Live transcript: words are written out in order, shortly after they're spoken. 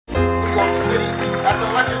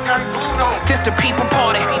This the people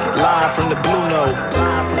party. Live from the Blue Note.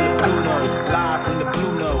 Live from the Blue Note. Live from the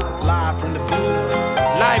Blue Note. Live from the Blue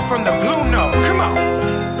Note. Live from the Blue Note. Come on.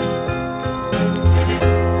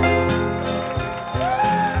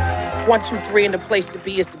 1, 2, 3, and the place to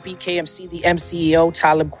be is the BKMC, the MCEO,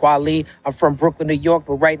 Talib Kweli. I'm from Brooklyn, New York,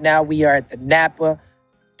 but right now we are at the Napa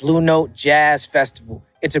Blue Note Jazz Festival.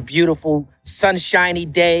 It's a beautiful, sunshiny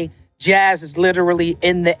day. Jazz is literally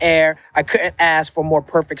in the air. I couldn't ask for more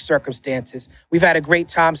perfect circumstances. We've had a great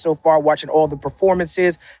time so far watching all the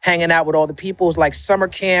performances, hanging out with all the people. It's like summer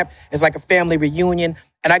camp. It's like a family reunion.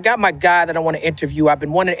 And I got my guy that I want to interview. I've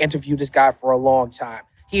been wanting to interview this guy for a long time.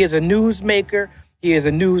 He is a newsmaker. He is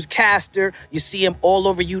a newscaster. You see him all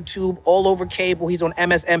over YouTube, all over cable. He's on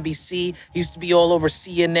MSNBC. He used to be all over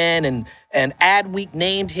CNN. And Adweek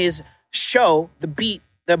named his show, The Beat,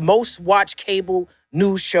 the most watched cable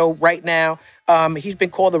news show right now. He's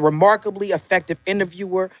been called a remarkably effective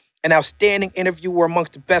interviewer, an outstanding interviewer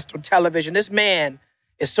amongst the best on television. This man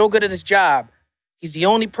is so good at his job. He's the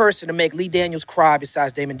only person to make Lee Daniels cry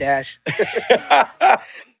besides Damon Dash.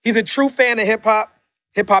 He's a true fan of hip-hop.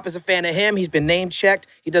 Hip-hop is a fan of him. He's been name-checked.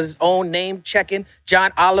 He does his own name-checking.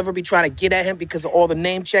 John Oliver be trying to get at him because of all the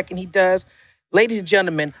name-checking he does. Ladies and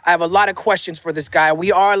gentlemen, I have a lot of questions for this guy.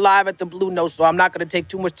 We are live at the Blue Note, so I'm not going to take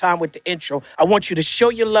too much time with the intro. I want you to show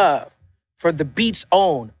your love for the Beat's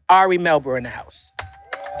own Ari Melber in the house.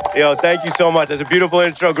 Yo, thank you so much. That's a beautiful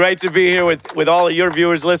intro. Great to be here with all of your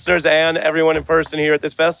viewers, listeners, and everyone in person here at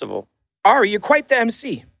this festival. Ari, you're quite the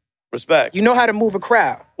MC. Respect. You know how to move a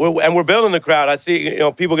crowd. We're building the crowd. I see,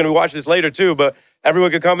 people are going to be watching this later too, but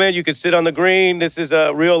everyone can come in. You can sit on the green. This is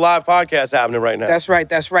a real live podcast happening right now. That's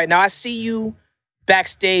right. Now, I see you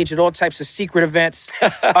backstage at all types of secret events,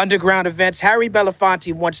 underground events. Harry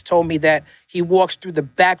Belafonte once told me that he walks through the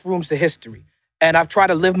back rooms of history. And I've tried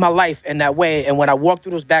to live my life in that way. And when I walk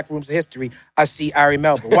through those back rooms of history, I see Ari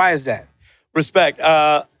Melber. Why is that? Respect.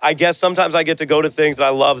 I guess sometimes I get to go to things and I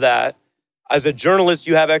love that. As a journalist,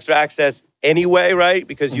 you have extra access anyway, right?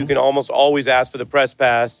 Because you can almost always ask for the press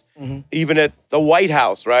pass. Even at the White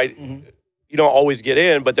House, right? You don't always get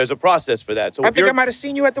in, but there's a process for that. So I think I might have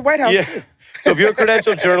seen you at the White House, too. So if you're a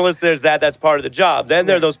credentialed journalist, there's that. That's part of the job. Then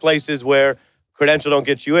there are those places where credential don't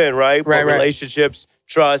get you in, right? But relationships,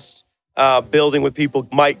 trust, building with people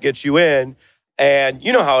might get you in. And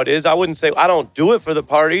you know how it is. I wouldn't say I don't do it for the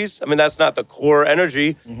parties. I mean, that's not the core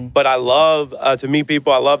energy. But I love to meet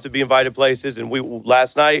people. I love to be invited places. And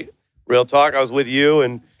last night, real talk, I was with you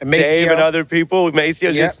and Dave and other people.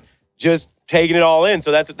 Maceo just taking it all in.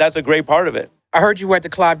 So that's a great part of it. I heard you were at the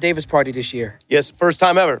Clive Davis party this year. Yes, first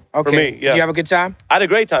time ever for me. Yeah. Did you have a good time? I had a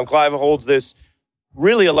great time. Clive holds this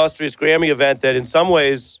really illustrious Grammy event that in some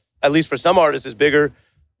ways, at least for some artists, is bigger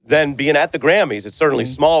than being at the Grammys. It's certainly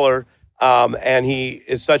smaller. And he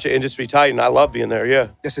is such an industry titan. I love being there, yeah.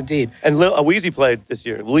 Yes, indeed. And Weezy played this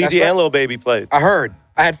year. Weezy and Lil Baby played. I heard.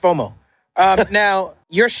 I had FOMO. Now,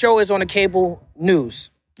 your show is on the cable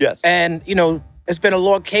news. Yes. And, it's been a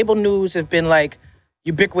long... Cable news has been,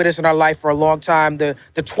 ubiquitous in our life for a long time. The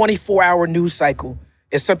 24-hour news cycle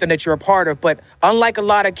is something that you're a part of. But unlike a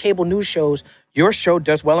lot of cable news shows, your show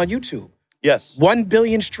does well on YouTube. Yes. 1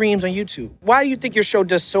 billion streams on YouTube. Why do you think your show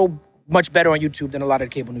does so much better on YouTube than a lot of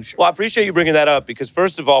cable news shows? Well, I appreciate you bringing that up because,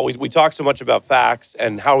 first of all, we talk so much about facts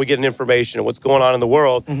and how we getting information and what's going on in the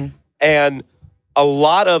world. And a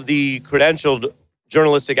lot of the credentialed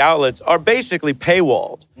journalistic outlets are basically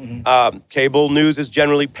paywalled. Cable news is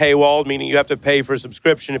generally paywalled, meaning you have to pay for a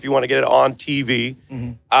subscription if you want to get it on TV.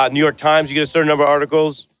 New York Times, you get a certain number of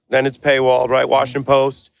articles, then it's paywalled, right? Washington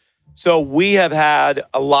Post. So we have had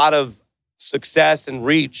a lot of success and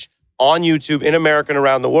reach on YouTube in America and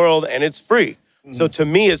around the world, and it's free. So to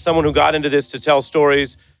me, as someone who got into this to tell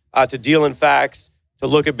stories, to deal in facts, to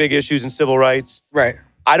look at big issues in civil rights,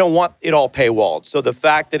 I don't want it all paywalled. So the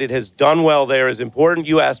fact that it has done well there is important.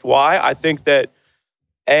 You asked why. I think that,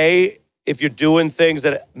 if you're doing things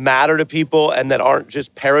that matter to people and that aren't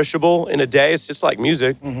just perishable in a day, it's just like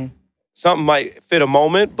music. Something might fit a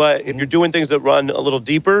moment, but if you're doing things that run a little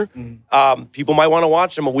deeper, people might want to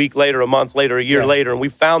watch them a week later, a month later, a year later. And we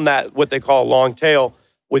found that what they call a long tail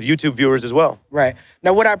with YouTube viewers as well. Right.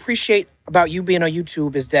 Now, what I appreciate about you being on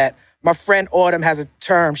YouTube is that my friend Autumn has a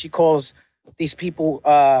term she calls these people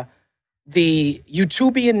the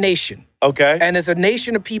YouTubian nation. Okay. And it's a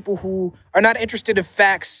nation of people who are not interested in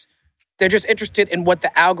facts. They're just interested in what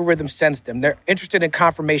the algorithm sends them. They're interested in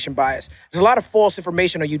confirmation bias. There's a lot of false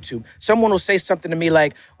information on YouTube. Someone will say something to me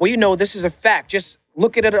like, well, this is a fact. Just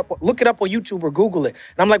look it up on YouTube or Google it.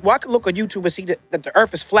 And I'm like, well, I could look on YouTube and see that the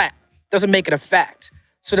earth is flat. Doesn't make it a fact.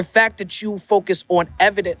 So the fact that you focus on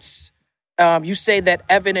evidence you say that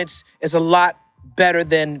evidence is a lot better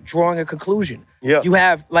than drawing a conclusion. Yeah. You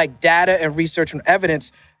have like data and research and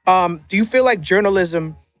evidence. Do you feel like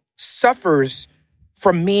journalism suffers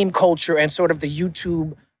from meme culture and sort of the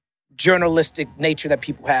YouTube journalistic nature that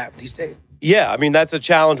people have these days? Yeah, I mean, that's a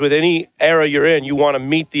challenge with any era you're in. You want to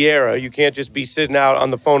meet the era. You can't just be sitting out on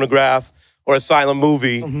the phonograph or a silent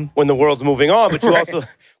movie when the world's moving on.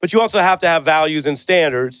 But you also have to have values and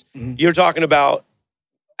standards. You're talking about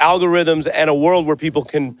algorithms and a world where people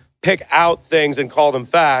can pick out things and call them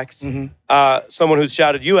facts. Someone who's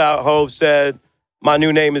shouted you out, Hove, said, "My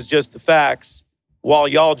new name is Just the Facts," while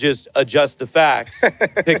y'all just adjust the facts,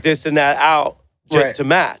 pick this and that out just to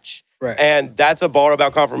match. Right. And that's a bar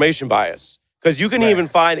about confirmation bias. Because you can even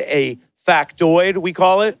find a factoid, we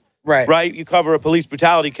call it. Right? You cover a police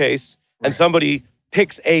brutality case and somebody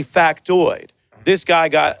picks a factoid. This guy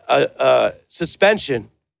got a suspension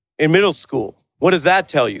in middle school. What does that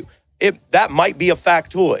tell you? That might be a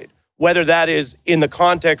factoid. Whether that is in the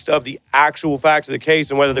context of the actual facts of the case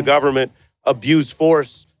and whether the government abused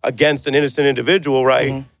force against an innocent individual,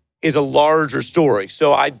 right, is a larger story.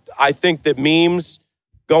 So I think that memes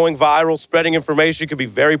going viral, spreading information could be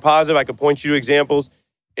very positive. I could point you to examples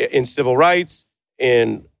in civil rights,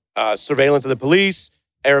 in surveillance of the police,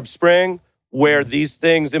 Arab Spring, where these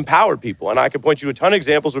things empowered people. And I could point you to a ton of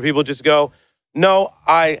examples where people just go, no,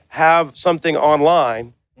 I have something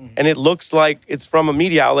online and it looks like it's from a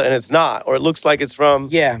media outlet and it's not. Or it looks like it's from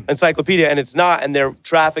encyclopedia and it's not. And they're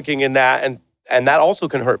trafficking in that. And that also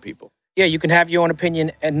can hurt people. Yeah, you can have your own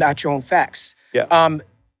opinion and not your own facts. Yeah.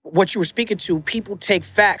 What you were speaking to, people take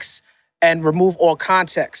facts and remove all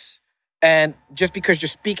context. And just because you're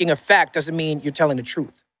speaking a fact doesn't mean you're telling the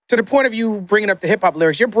truth. To the point of you bringing up the hip-hop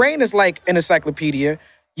lyrics, your brain is like an encyclopedia.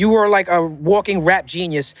 You are like a walking rap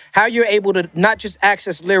genius. How you're able to not just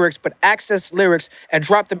access lyrics, but access lyrics and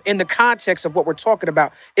drop them in the context of what we're talking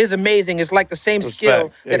about is amazing. It's like the same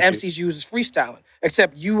skill that MCs use as freestyling,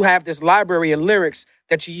 except you have this library of lyrics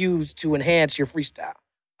that you use to enhance your freestyle.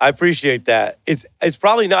 I appreciate that. It's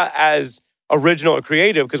probably not as original or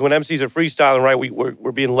creative because when MCs are freestyling, right,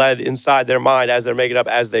 we're being led inside their mind as they're making up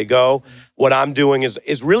as they go. What I'm doing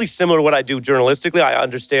is really similar to what I do journalistically. I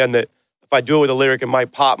understand that if I do it with a lyric, it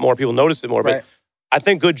might pop more, people notice it more. But I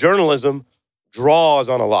think good journalism draws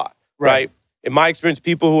on a lot, right? In my experience,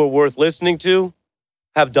 people who are worth listening to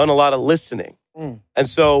have done a lot of listening. And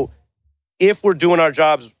so if we're doing our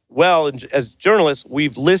jobs well, as journalists,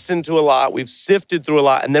 we've listened to a lot, we've sifted through a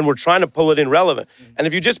lot, and then we're trying to pull it in relevant. And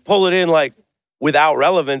if you just pull it in like without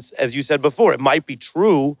relevance, as you said before, it might be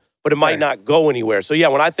true, but it might not go anywhere. So yeah,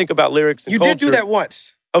 when I think about lyrics and culture... You did do that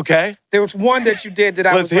once. Okay. There was one that you did that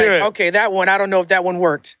I was like, okay, that one, I don't know if that one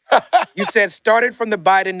worked. You said, started from the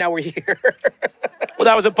Biden, now we're here. Well,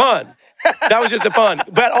 that was a pun. That was just a pun.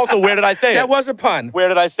 But also, where did I say it? That was a pun. Where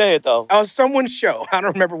did I say it, though? On someone's show. I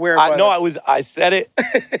don't remember where it was. No, I said it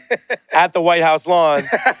at the White House lawn.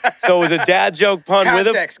 So it was a dad joke pun with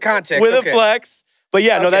a flex. But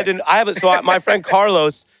yeah, no, that didn't. I have it. So my friend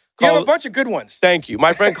Carlos. You have a bunch of good ones. Thank you.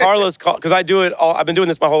 My friend Carlos, because I do it all. I've been doing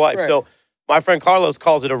this my whole life. Right. So my friend Carlos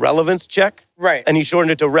calls it a relevance check. Right. And he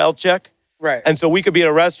shortened it to rel check. Right. And so we could be at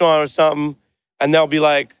a restaurant or something, and they'll be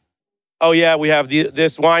like, oh yeah, we have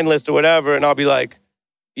this wine list or whatever, and I'll be like,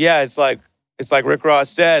 yeah, it's like Rick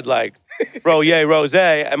Ross said, like, bro, yay, rose,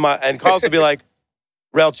 and Carlos will be like,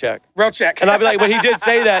 rel check. Rel check. And I'll be like, but he did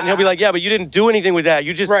say that, and he'll be like, yeah, but you didn't do anything with that.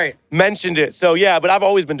 You just mentioned it. So yeah, but I've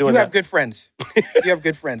always been doing that. You have good friends. You have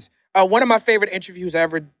good friends. One of my favorite interviews I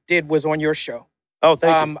ever did was on your show. Oh,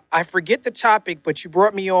 thank you. I forget the topic, but you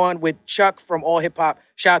brought me on with Chuck from All Hip Hop.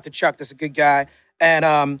 Shout out to Chuck, that's a good guy.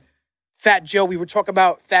 And Fat Joe, we were talking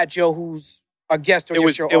about Fat Joe, who's a guest on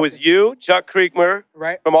your show. It was you, Chuck Creekmer,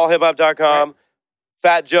 from allhiphop.com. Right.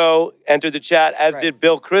 Fat Joe entered the chat, as did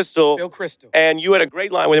Bill Crystal. And you had a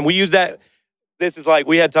great line with him. We used that. This is like,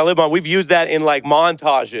 we had Talib on. We've used that in like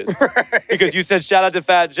montages. Because you said, shout out to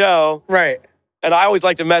Fat Joe. Right. And I always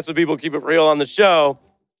like to mess with people, keep it real on the show.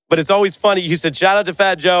 But it's always funny. You said, shout out to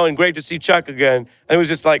Fat Joe and great to see Chuck again. And it was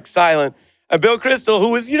just like silent. And Bill Crystal, who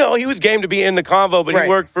was, he was game to be in the convo, but he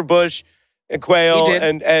worked for Bush and Quayle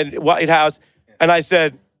and White House. And I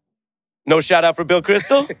said, no shout out for Bill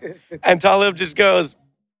Crystal? And Talib just goes,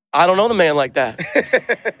 I don't know the man like that.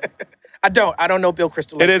 I don't know Bill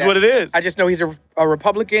Crystal like that. It is what it is. I just know he's a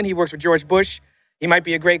Republican. He works for George Bush. He might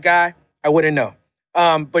be a great guy. I wouldn't know.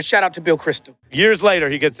 But shout out to Bill Crystal. Years later,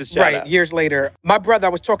 he gets his shout out. Years later. My brother, I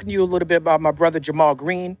was talking to you a little bit about my brother, Jamal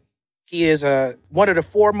Green. He is one of the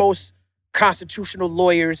foremost constitutional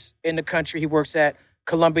lawyers in the country. He works at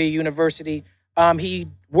Columbia University. He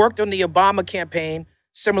worked on the Obama campaign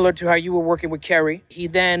similar to how you were working with Kerry. He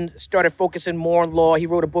then started focusing more on law. He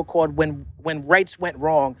wrote a book called When Rights Went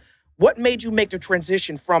Wrong. What made you make the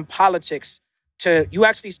transition from politics to, you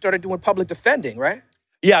actually started doing public defending, right?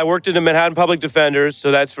 Yeah, I worked in the Manhattan Public Defenders,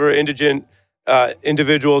 so that's for indigent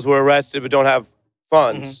individuals who are arrested but don't have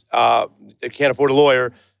funds. They can't afford a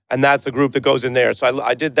lawyer, and that's a group that goes in there. So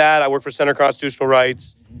I did that. I worked for Center Constitutional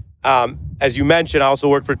Rights. As you mentioned, I also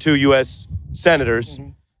worked for 2 U.S. senators.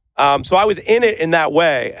 So I was in it in that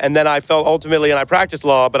way. And then I felt ultimately, and I practiced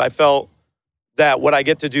law, but I felt that what I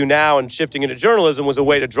get to do now and shifting into journalism was a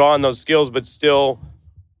way to draw on those skills, but still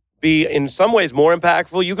be in some ways more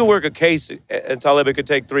impactful. You could work a case at Talib, it could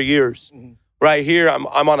take 3 years. Right here,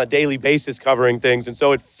 I'm on a daily basis covering things. And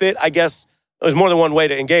so it fit, I guess, there's more than one way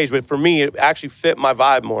to engage, but for me, it actually fit my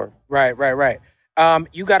vibe more. Right.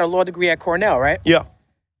 You got a law degree at Cornell, right? Yeah.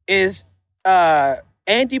 Is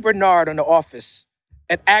Andy Bernard on The Office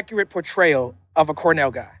an accurate portrayal of a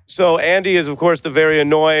Cornell guy? So Andy is, of course, the very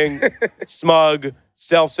annoying, smug,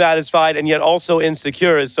 self-satisfied, and yet also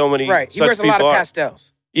insecure as so many Right. He such wears a lot of people are.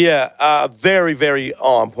 pastels. Yeah, very, very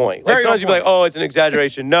on point. Like Very sometimes on you'd be like, oh, it's an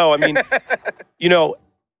exaggeration. No, I mean,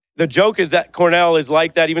 the joke is that Cornell is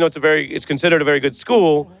like that, even though it's considered a very good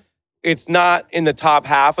school. It's not in the top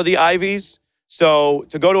half of the Ivies. So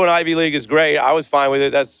to go to an Ivy League is great. I was fine with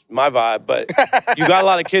it. That's my vibe. But you got a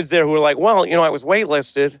lot of kids there who are like, well, I was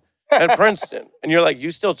waitlisted at Princeton. And you're like,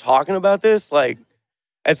 you still talking about this? Like,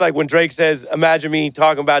 it's like when Drake says, imagine me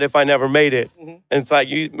talking about if I never made it. And it's like,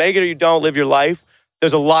 you make it or you don't, live your life.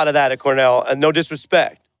 There's a lot of that at Cornell. And no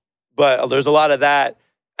disrespect, but there's a lot of that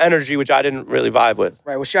energy, which I didn't really vibe with.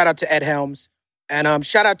 Right. Well, shout out to Ed Helms. And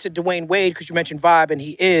shout out to Dwayne Wade, because you mentioned Vibe, and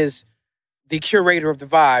he is the curator of the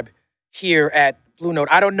Vibe here at Blue Note.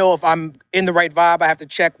 I don't know if I'm in the right vibe. I have to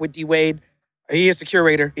check with D. Wade. He is the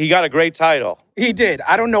curator. He got a great title. He did.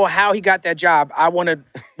 I don't know how he got that job.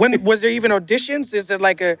 When was there even auditions? Is it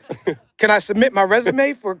like can I submit my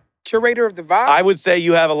resume for curator of the Vibe? I would say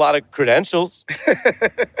you have a lot of credentials.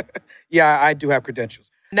 Yeah, I do have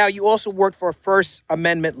credentials. Now, you also worked for a First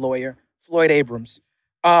Amendment lawyer, Floyd Abrams.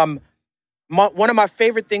 One of my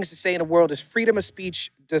favorite things to say in the world is freedom of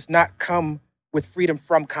speech does not come with freedom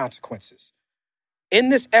from consequences. In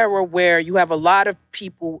this era where you have a lot of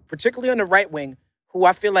people, particularly on the right wing, who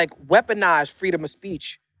I feel like weaponize freedom of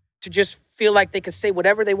speech to just feel like they can say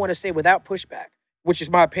whatever they want to say without pushback, which is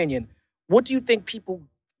my opinion. What do you think people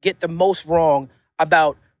get the most wrong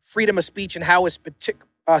about freedom of speech and how it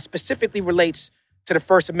specifically relates to the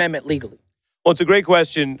First Amendment legally? Well, it's a great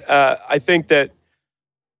question. I think that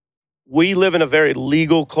we live in a very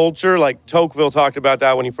legal culture. Like Tocqueville talked about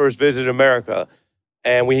that when he first visited America.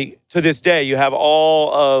 And to this day, you have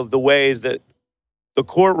all of the ways that the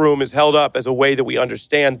courtroom is held up as a way that we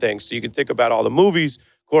understand things. So you can think about all the movies,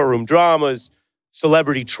 courtroom dramas,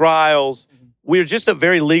 celebrity trials. We're just a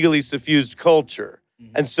very legally suffused culture.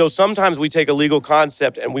 And so sometimes we take a legal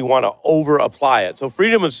concept and we want to over-apply it. So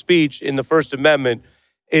freedom of speech in the First Amendment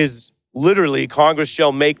is literally, Congress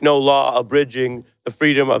shall make no law abridging the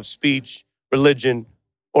freedom of speech, religion,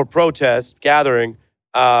 or protest, gathering.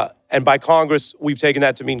 And by Congress, we've taken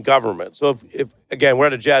that to mean government. So if again, we're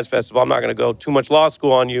at a jazz festival, I'm not going to go too much law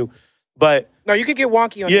school on you, but... No, you could get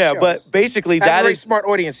wonky on yeah, these shows. but basically that is a very is... smart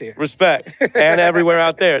audience here. Respect. And everywhere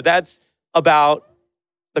out there. That's about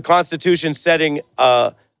the Constitution setting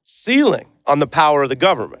a ceiling on the power of the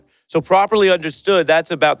government. So properly understood, that's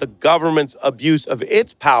about the government's abuse of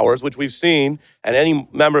its powers, which we've seen, and any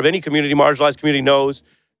member of any community, marginalized community, knows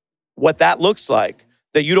what that looks like.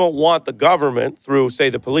 That you don't want the government through, say,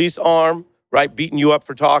 the police arm, right, beating you up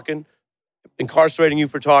for talking, incarcerating you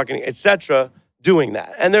for talking, etc., doing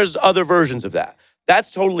that. And there's other versions of that.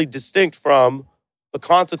 That's totally distinct from the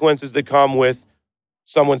consequences that come with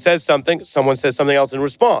someone says something else in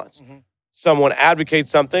response. Someone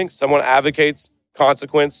advocates something, someone advocates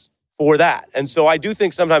consequence for that. And so I do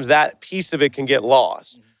think sometimes that piece of it can get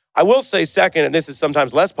lost. I will say second, and this is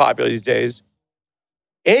sometimes less popular these days,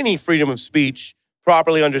 any freedom of speech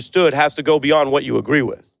properly understood has to go beyond what you agree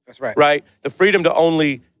with. That's right. Right? The freedom to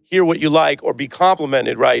only hear what you like or be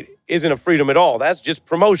complimented, right, isn't a freedom at all. That's just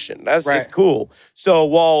promotion. That's right. Just cool. So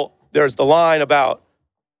while there's the line about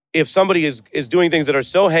if somebody is doing things that are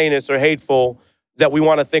so heinous or hateful that we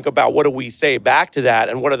want to think about what do we say back to that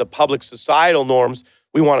and what are the public societal norms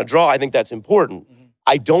we want to draw, I think that's important.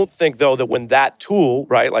 I don't think, though, that when that tool,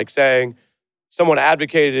 right, like saying someone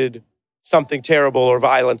advocated something terrible or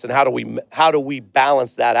violence, and how do we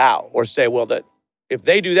balance that out? Or say, well, that if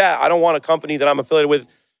they do that, I don't want a company that I'm affiliated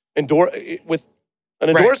with an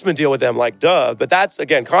endorsement deal with them, like, duh. But that's,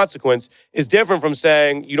 again, consequence is different from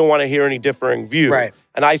saying you don't want to hear any differing view. Right.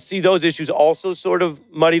 And I see those issues also sort of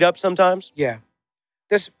muddied up sometimes. Yeah.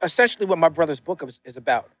 That's essentially what my brother's book is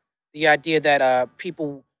about. The idea that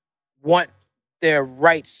people want their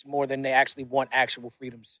rights more than they actually want actual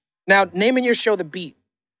freedoms. Now, naming your show The Beat,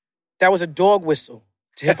 that was a dog whistle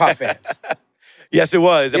to hip-hop fans. Yes, it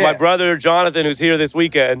was. And my brother, Jonathan, who's here this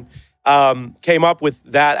weekend, came up with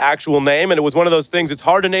that actual name. And it was one of those things, it's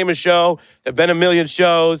hard to name a show. There have been a million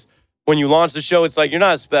shows. When you launch the show, it's like, you're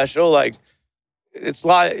not special. Like, it's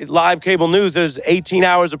live cable news. There's 18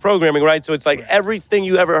 hours of programming, right? So it's like everything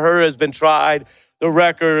you ever heard has been tried. The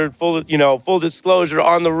record, full disclosure,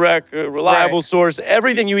 on the record, reliable source.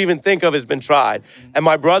 Everything you even think of has been tried. And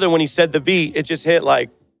my brother, when he said The Beat, it just hit like,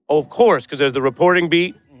 oh, of course, because there's the reporting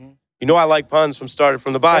beat. You know I like puns from Started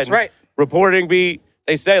from the Biden. That's right. Reporting beat.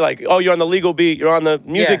 They say like, oh, you're on the legal beat, you're on the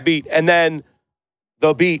music beat, and then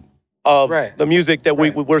the beat of the music that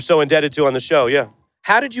we're so indebted to on the show,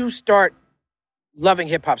 How did you start loving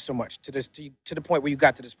hip-hop so much to the point where you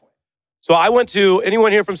got to this point? So I went to,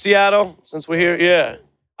 anyone here from Seattle, since we're here? Yeah.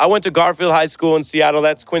 I went to Garfield High School in Seattle.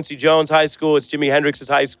 That's Quincy Jones High School. It's Jimi Hendrix's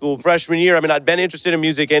high school. Freshman year, I mean, I'd been interested in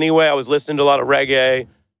music anyway. I was listening to a lot of reggae,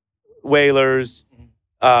 Wailers,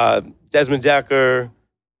 Desmond Decker,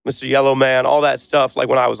 Mr. Yellowman, all that stuff, like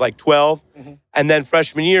when I was like 12. And then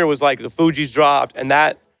freshman year was like the Fugees dropped, and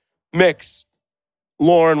that mix,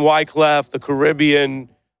 Lauren Wyclef, the Caribbean,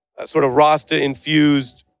 sort of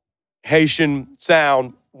Rasta-infused Haitian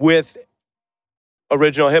sound with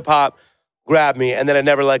original hip-hop grabbed me, and then I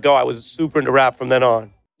never let go. I was super into rap from then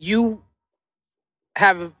on. You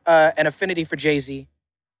have an affinity for Jay-Z,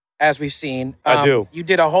 as we've seen. I do. You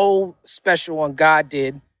did a whole special on God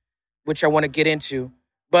Did, which I want to get into.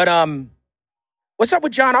 But what's up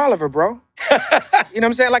with John Oliver, bro? You know what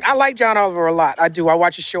I'm saying? Like, I like John Oliver a lot. I do. I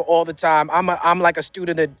watch his show all the time. I'm like a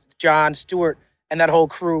student of Jon Stewart and that whole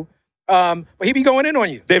crew. But he be going in on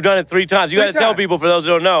you. They've done it 3 times. You got to tell people, for those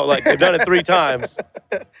who don't know, like, they've done it 3 times.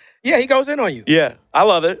 Yeah, he goes in on you. Yeah, I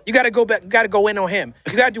love it. You got to go back. You got to go in on him.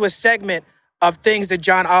 You got to do a segment of things that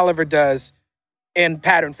John Oliver does in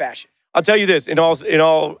pattern fashion. I'll tell you this, in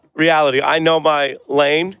all reality, I know my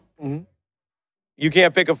lane. You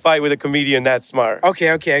can't pick a fight with a comedian that smart.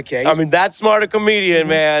 Okay. I mean, that smart a comedian,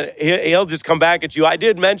 man, he'll just come back at you. I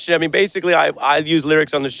did mention, I mean, basically, I use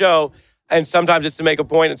lyrics on the show, and sometimes it's to make a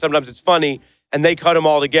point, and sometimes it's funny, and they cut them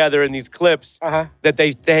all together in these clips that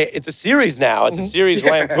they it's a series now. It's a series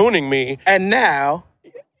lampooning me. And now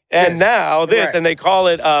this. Right. And they call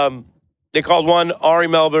it, they called one Ari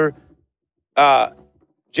Melber,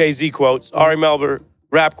 Jay-Z quotes, Ari Melber,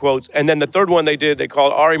 rap quotes, and then the third one they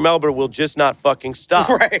called Ari Melber Will Just Not Fucking Stop.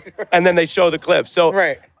 Right. And then they show the clip. So,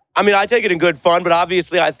 I mean, I take it in good fun, but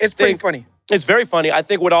obviously it's pretty funny. It's very funny. I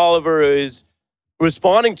think what Oliver is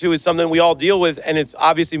responding to is something we all deal with, and it's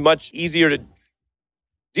obviously much easier to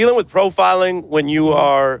dealing with profiling when you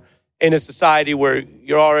are in a society where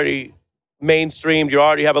you're already mainstreamed, you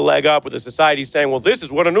already have a leg up, with the society saying, well, this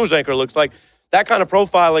is what a news anchor looks like. That kind of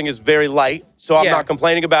profiling is very light, so I'm not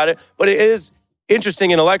complaining about it. But it is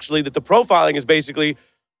interesting intellectually that the profiling is basically,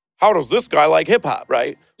 how does this guy like hip-hop,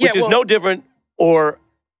 right? Which is no different or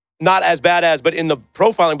not as bad as, but in the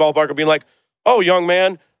profiling ballpark of being like, oh, young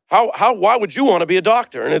man, why would you want to be a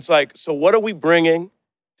doctor? And it's like, so what are we bringing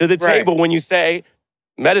to the table when you say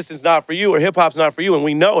medicine's not for you or hip-hop's not for you? And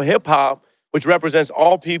we know hip-hop, which represents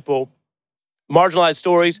all people, marginalized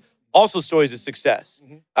stories, also stories of success.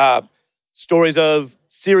 Stories of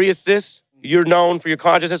seriousness. You're known for your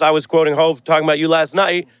consciousness. I was quoting Hov talking about you last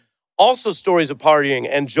night. Also stories of partying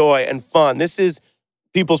and joy and fun. This is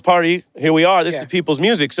people's party. Here we are. This is people's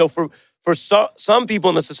music. So for some people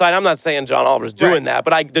in the society, I'm not saying John Oliver's doing that,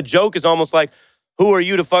 but the joke is almost like, who are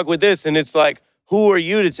you to fuck with this? And it's like, who are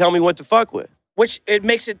you to tell me what to fuck with? Which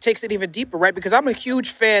takes it even deeper, right? Because I'm a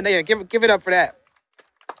huge fan. Yeah, give it up for that.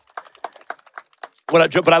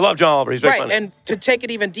 But I love John Oliver. He's very funny. And to take it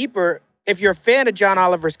even deeper, if you're a fan of John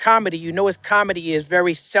Oliver's comedy, you know his comedy is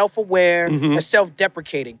very self-aware and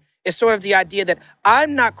self-deprecating. It's sort of the idea that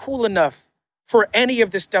I'm not cool enough for any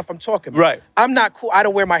of this stuff I'm talking about. Right. I'm not cool. I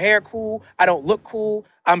don't wear my hair cool. I don't look cool.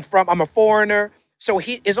 I'm a foreigner. So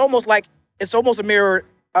it's almost a mirror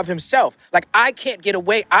of himself. Like, I can't get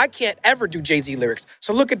away. I can't ever do Jay-Z lyrics.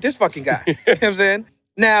 So look at this fucking guy. You know what I'm saying?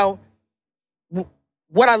 Now,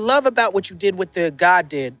 what I love about what you did with the God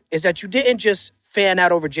Did is that you didn't just fan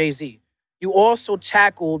out over Jay-Z. You also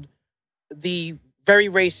tackled the very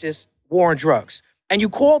racist war on drugs. And you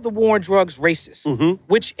called the war on drugs racist,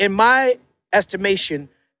 which in my estimation,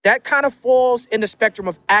 that kind of falls in the spectrum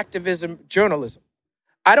of activism journalism.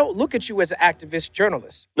 I don't look at you as an activist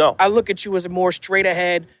journalist. No. I look at you as a more straight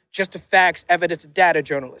ahead, just to facts, evidence, and data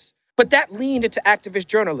journalist. But that leaned into activist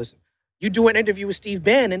journalism. You do an interview with Steve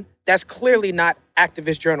Bannon, that's clearly not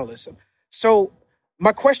activist journalism. So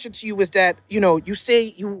my question to you is that, you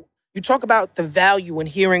say you talk about the value in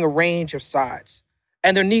hearing a range of sides.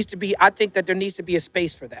 And I think that there needs to be a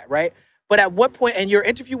space for that, right? But at what point, and your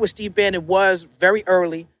interview with Steve Bannon was very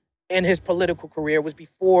early in his political career, was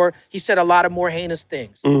before he said a lot of more heinous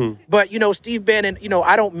things. Mm-hmm. But, Steve Bannon,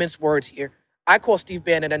 I don't mince words here. I call Steve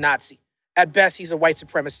Bannon a Nazi. At best, he's a white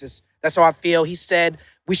supremacist. That's how I feel. He said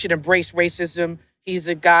we should embrace racism. He's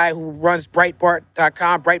a guy who runs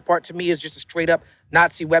Breitbart.com. Breitbart, to me, is just a straight-up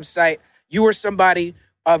Nazi website. You are somebody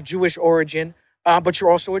of Jewish origin, but you're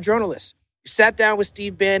also a journalist. You sat down with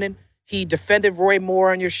Steve Bannon. He defended Roy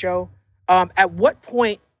Moore on your show. At what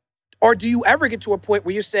point, or do you ever get to a point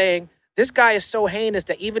where you're saying, this guy is so heinous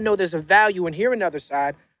that even though there's a value in hearing another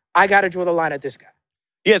side, I got to draw the line at this guy?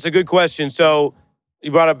 Yeah, it's a good question. So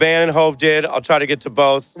you brought up Bannon, Hove did. I'll try to get to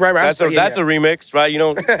both. Right. That's a remix, right? You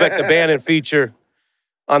don't expect the Bannon feature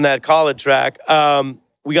on that Khaled track.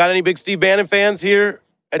 We got any big Steve Bannon fans here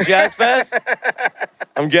at Jazz Fest?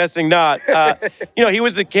 I'm guessing not. He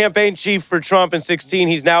was the campaign chief for Trump in 2016.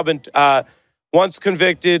 He's now been once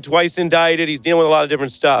convicted, twice indicted. He's dealing with a lot of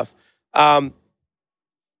different stuff. The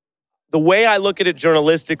way I look at it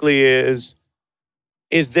journalistically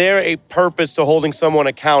is there a purpose to holding someone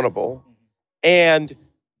accountable? And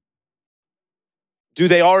do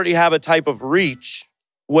they already have a type of reach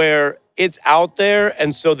where it's out there?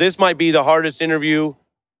 And so this might be the hardest interview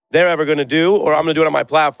they're ever going to do, or I'm going to do it on my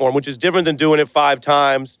platform, which is different than doing it 5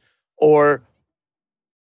 times or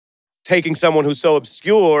taking someone who's so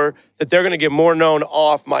obscure that they're going to get more known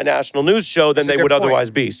off my national news show than they would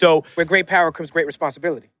otherwise be. So with great power comes great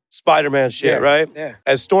responsibility. Spider-Man shit, right? Yeah.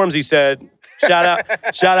 As Stormzy said, shout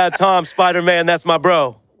out Tom, Spider-Man, that's my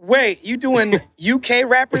bro. Wait, you doing UK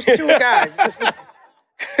rappers too, guys?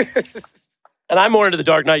 And I'm more into the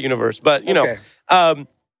Dark Knight universe, but Okay.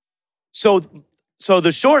 So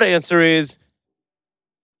the short answer is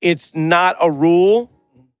it's not a rule,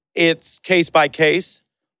 it's case by case,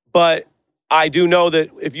 but I do know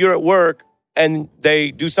that if you're at work and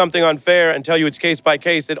they do something unfair and tell you it's case by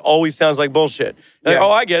case, it always sounds like bullshit. Like,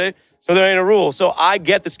 oh, I get it. So there ain't a rule. So I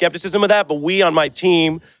get the skepticism of that, but we on my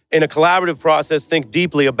team in a collaborative process think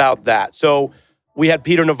deeply about that. So we had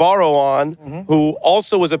Peter Navarro on, who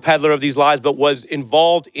also was a peddler of these lies, but was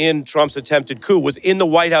involved in Trump's attempted coup, was in the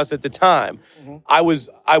White House at the time.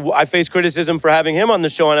 I faced criticism for having him on the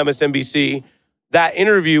show on MSNBC. That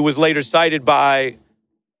interview was later cited by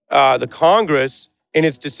the Congress in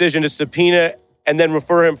its decision to subpoena and then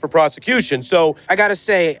refer him for prosecution. So I got to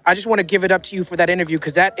say, I just want to give it up to you for that interview,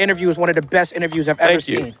 because that interview is one of the best interviews I've ever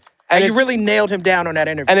seen. And you really nailed him down on that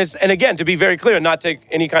interview. And again, to be very clear, not take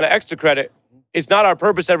any kind of extra credit, it's not our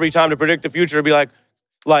purpose every time to predict the future to be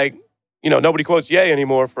like, nobody quotes Ye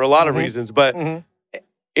anymore for a lot of reasons. But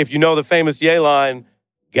if you know the famous Ye line,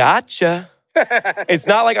 gotcha. It's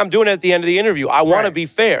not like I'm doing it at the end of the interview. I want to be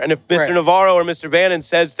fair. And if Mr. Navarro or Mr. Bannon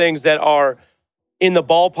says things that are in the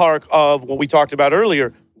ballpark of what we talked about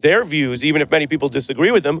earlier, their views, even if many people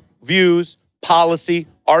disagree with them, views, policy,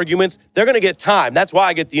 arguments, they're going to get time. That's why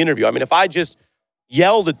I get the interview. I mean, if I just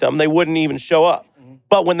yelled at them, they wouldn't even show up.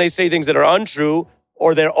 But when they say things that are untrue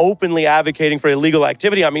or they're openly advocating for illegal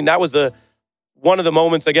activity, I mean, that was one of the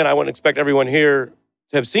moments, again, I wouldn't expect everyone here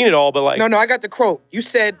to have seen it all, but No, I got the quote. You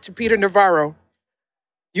said to Peter Navarro,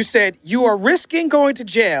 you said, "You are risking going to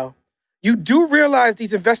jail. You do realize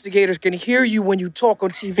these investigators can hear you when you talk on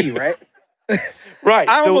TV, right?" Right.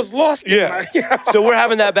 I almost lost it. Yeah. So we're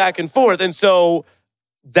having that back and forth. And so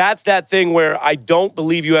that's that thing where I don't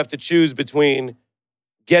believe you have to choose between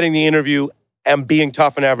getting the interview and being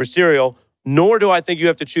tough and adversarial, nor do I think you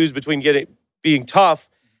have to choose between being tough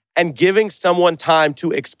and giving someone time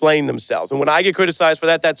to explain themselves. And when I get criticized for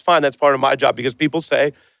that, that's fine. That's part of my job, because people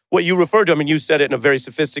say what you referred to. I mean, you said it in a very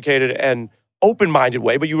sophisticated and open-minded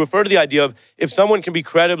way, but you refer to the idea of if someone can be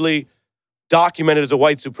credibly documented as a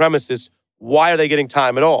white supremacist, why are they getting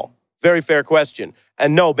time at all? Very fair question.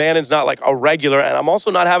 And no, Bannon's not like a regular, and I'm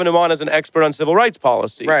also not having him on as an expert on civil rights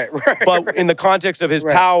policy. Right. But in the context of his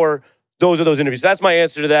power, those are those interviews. That's my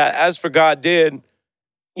answer to that. As for God did,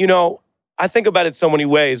 I think about it so many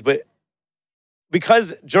ways, but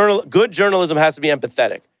because good journalism has to be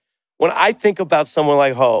empathetic. When I think about someone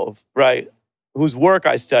like Hove, right, whose work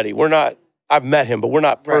I study, I've met him, but we're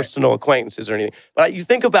not personal acquaintances or anything. But you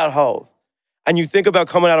think about Hove, and you think about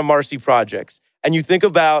coming out of Marcy Projects, and you think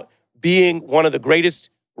about being one of the greatest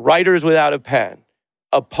writers without a pen,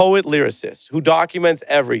 a poet lyricist who documents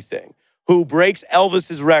everything, who breaks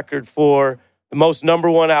Elvis's record for the most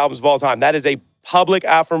 #1 albums of all time. That is a public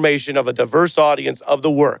affirmation of a diverse audience of the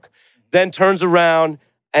work. Then turns around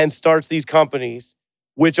and starts these companies,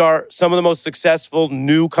 which are some of the most successful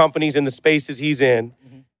new companies in the spaces he's in,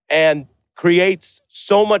 and creates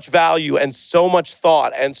so much value and so much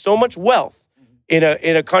thought and so much wealth in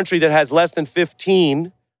a country that has less than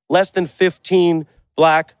 15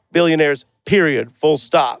 black billionaires, period, full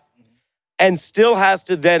stop. And still has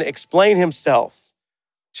to then explain himself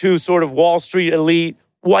to sort of Wall Street elite,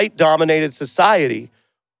 white-dominated society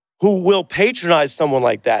who will patronize someone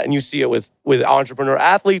like that. And you see it with entrepreneur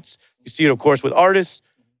athletes. You see it, of course, with artists.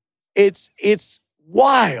 It's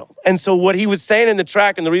wild. And so what he was saying in the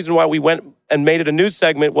track, and the reason why we went and made it a news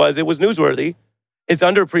segment, was it was newsworthy. It's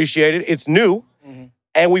underappreciated. It's new.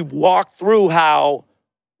 And we walked through how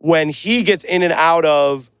when he gets in and out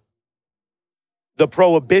of the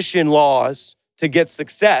prohibition laws to get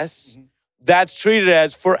success, that's treated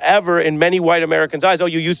as forever in many white Americans' eyes. Oh,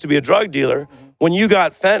 you used to be a drug dealer. When you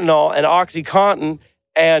got fentanyl and OxyContin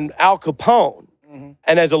and Al Capone.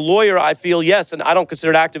 And as a lawyer, I feel, yes, and I don't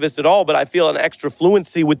consider it activist at all, but I feel an extra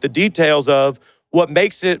fluency with the details of what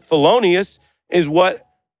makes it felonious is what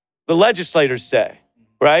the legislators say,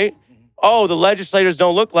 right? Oh, the legislators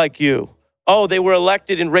don't look like you. Oh, they were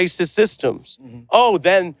elected in racist systems. Oh,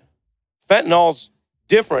 then fentanyl's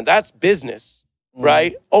different. That's business,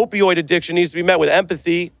 right? Opioid addiction needs to be met with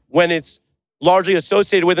empathy when it's largely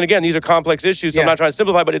associated with, and again, these are complex issues, so I'm not trying to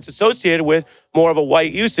simplify, but it's associated with more of a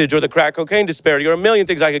white usage or the crack cocaine disparity or a million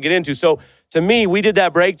things I could get into. So to me, we did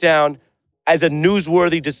that breakdown as a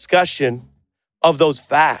newsworthy discussion of those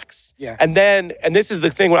facts. And then, and this is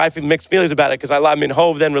the thing when I feel mixed feelings about it, because I mean,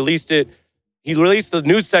 Hove then released it. He released the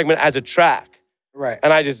news segment as a track. Right.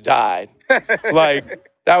 And I just died. Like,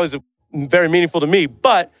 that was very meaningful to me.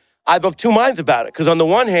 But I'm of two minds about it, because on the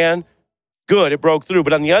one hand, good, it broke through.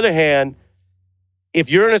 But on the other hand, if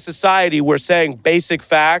you're in a society where saying basic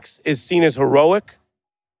facts is seen as heroic,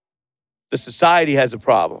 the society has a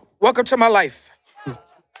problem. Welcome to my life.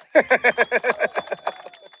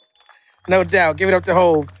 No doubt. Give it up to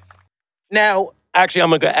Hove. Now, actually,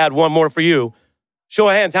 I'm going to add one more for you. Show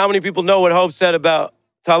of hands. How many people know what Hove said about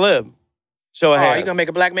Talib? Show of hands. You're going to make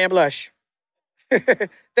a black man blush.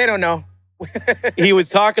 They don't know. He was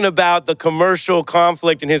talking about the commercial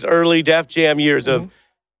conflict in his early Def Jam years of,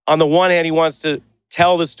 on the one hand, he wants to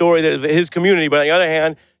tell the story of his community, but on the other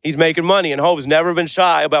hand, he's making money. And Hove's never been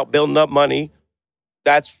shy about building up money.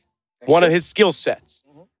 That's one of his skill sets.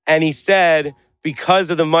 And he said because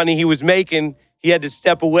of the money he was making, he had to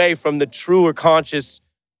step away from the true or conscious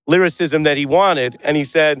lyricism that he wanted. And he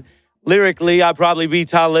said, lyrically, I'd probably be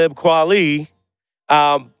Talib Kweli,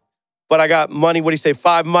 but I got money, what do you say,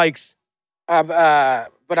 5 mics? But I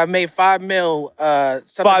made $5 mil,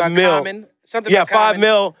 something 5 about mil. Common. Something about 5 Common.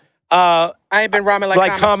 mil. I ain't been rhyming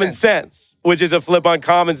like Common Sense, which is a flip on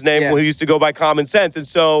Common's name, who used to go by Common Sense. And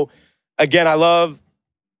so, again, I love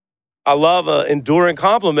an enduring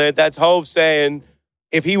compliment. That's Hove saying,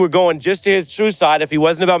 if he were going just to his true side, if he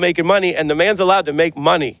wasn't about making money, and the man's allowed to make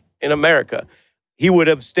money in America, he would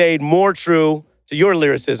have stayed more true to your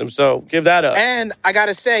lyricism. So give that up. And I got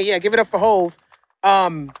to say, give it up for Hove.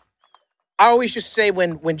 I always used to say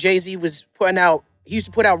when Jay-Z was putting out, he used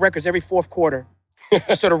to put out records every fourth quarter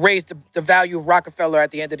to sort of raise the value of Rockefeller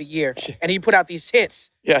at the end of the year. And he put out these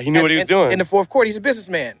hits. Yeah, he knew what he was doing. In the fourth quarter, he's a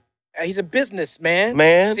businessman. He's a businessman.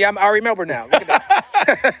 Man. See, I'm Ari Melber now. Look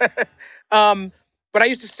at that. But I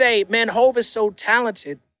used to say, man, Hove is so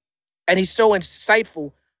talented and he's so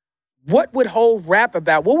insightful. What would Hove rap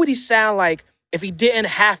about? What would he sound like if he didn't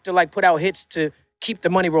have to put out hits to keep the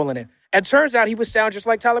money rolling in? And it turns out he would sound just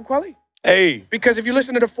like Talib Kweli. Hey. Because if you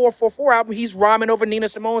listen to the 444 album, he's rhyming over Nina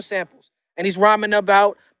Simone samples. And he's rhyming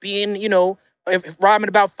about being, rhyming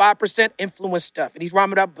about 5% influence stuff. And he's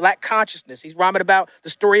rhyming about black consciousness. He's rhyming about the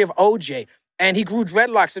story of OJ. And he grew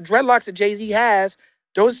dreadlocks. The dreadlocks that Jay-Z has,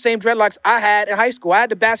 those are the same dreadlocks I had in high school. I had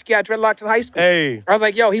the Basquiat dreadlocks in high school. Hey. I was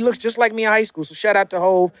like, he looks just like me in high school. So shout out to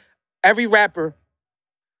Hove. Every rapper,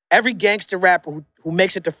 every gangster rapper who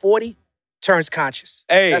makes it to 40 turns conscious.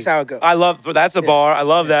 Hey. That's how it goes. That's a bar. I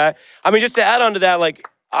love that. I mean, just to add on to that,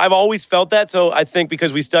 I've always felt that. So I think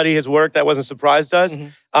because we study his work, that wasn't a surprise to us,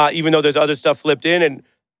 even though there's other stuff flipped in. And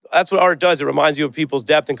that's what art does. It reminds you of people's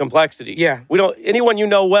depth and complexity. Yeah. Anyone you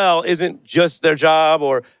know well isn't just their job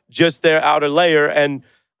or just their outer layer. And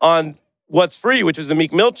on What's Free, which is the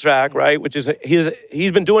Meek Mill track, right, which is,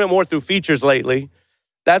 he's been doing it more through features lately.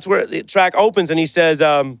 That's where the track opens and he says,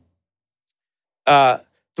 3/5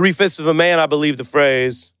 of a man, I believe the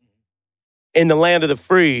phrase, in the land of the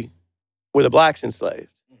free were the blacks enslaved.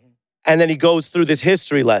 And then he goes through this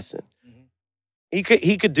history lesson. He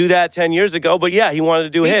could do that 10 years ago, but yeah, he wanted to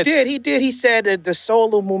do hits. He did. He said that the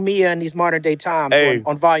soul of Mumia in these modern day times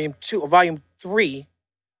on volume 2, or volume 3,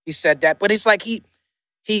 he said that. But it's like he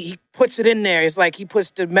puts it in there. It's like he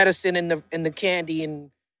puts the medicine in the candy,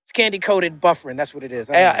 and it's candy coated buffering. That's what it is.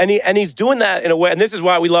 Yeah, and he's doing that in a way, and this is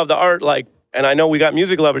why we love the art. Like, and I know we got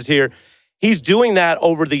music lovers here. He's doing that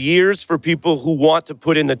over the years for people who want to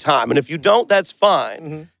put in the time. And if you don't, that's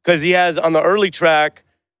fine. Because he has on the early track,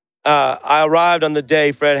 I arrived on the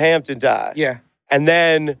day Fred Hampton died. Yeah. And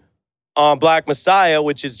then on Black Messiah,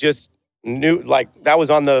 which is just new, like that was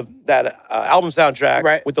on that album soundtrack,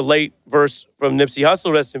 right, with the late verse from Nipsey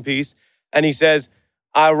Hussle, rest in peace. And he says,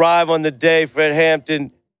 I arrive on the day Fred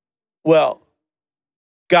Hampton,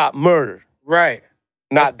 got murdered. Right.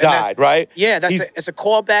 Not died, right? Yeah, it's a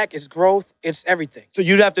callback, it's growth, it's everything. So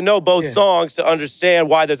you'd have to know both songs to understand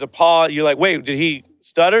why there's a pause. You're like, wait, did he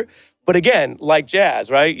stutter? But again, like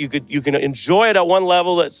jazz, right? You can enjoy it at one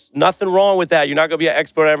level. There's nothing wrong with that. You're not going to be an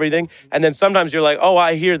expert at everything. And then sometimes you're like, oh,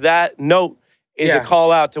 I hear that note is a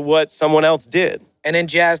call out to what someone else did. And in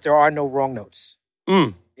jazz, there are no wrong notes.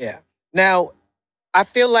 Yeah. Now, I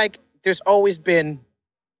feel like there's always been,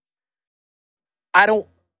 I don't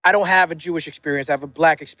have a Jewish experience. I have a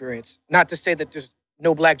black experience. Not to say that there's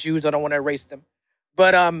no black Jews. I don't want to erase them.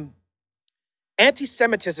 But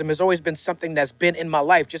anti-Semitism has always been something that's been in my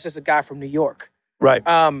life, just as a guy from New York. Right.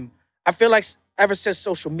 I feel like ever since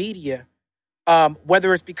social media,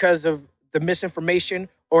 whether it's because of the misinformation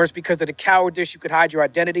or it's because of the cowardice, you could hide your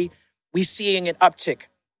identity, we seeing an uptick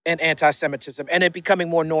in anti-Semitism and it becoming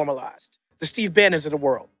more normalized. The Steve Bannons of the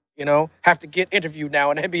world, have to get interviewed now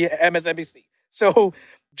on MSNBC. So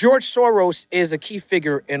George Soros is a key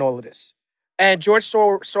figure in all of this. And George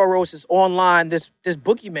Soros is online, this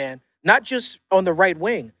boogeyman, not just on the right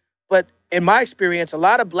wing, but in my experience, a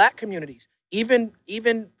lot of black communities, even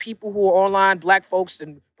people who are online, black folks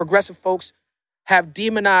and progressive folks, have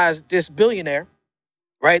demonized this billionaire,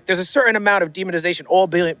 right? There's a certain amount of demonization all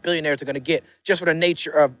billionaires are going to get just for the nature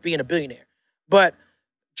of being a billionaire. But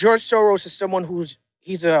George Soros is someone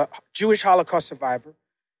he's a Jewish Holocaust survivor.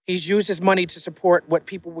 He's used his money to support what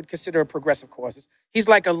people would consider progressive causes. He's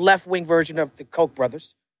like a left-wing version of the Koch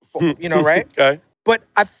brothers, right? Okay. But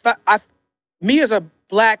me as a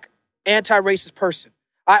black anti-racist person,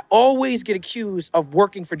 I always get accused of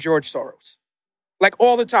working for George Soros. Like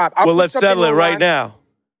all the time. Well, let's settle it right now.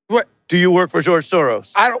 What? Do you work for George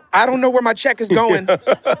Soros? I don't know where my check is going.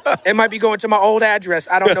 It might be going to my old address.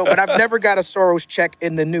 I don't know. But I've never got a Soros check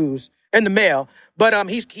in the mail. But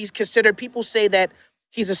he's considered, people say that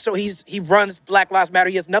he runs Black Lives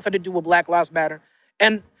Matter. He has nothing to do with Black Lives Matter.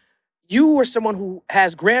 And you were someone who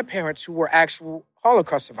has grandparents who were actual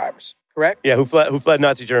Holocaust survivors, correct? Yeah, who fled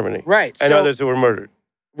Nazi Germany. Right. And others who were murdered.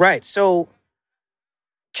 Right. So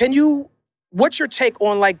what's your take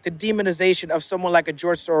on like the demonization of someone like a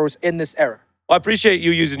George Soros in this era? Well, I appreciate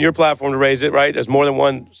you using your platform to raise it, right? There's more than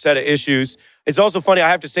one set of issues. It's also funny, I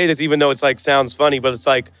have to say this even though it's like sounds funny, but it's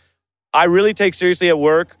like I really take seriously at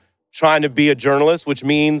work trying to be a journalist, which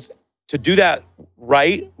means to do that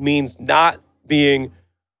right means not being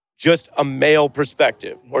just a male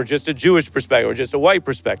perspective or just a Jewish perspective or just a white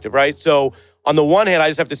perspective, right? So on the one hand, I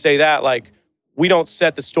just have to say that, like, we don't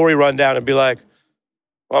set the story rundown and be like,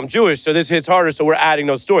 well, I'm Jewish, so this hits harder, so we're adding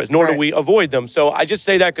those stories, nor do we avoid them. So I just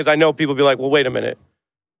say that because I know people be like, well, wait a minute.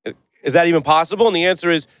 Is that even possible? And the answer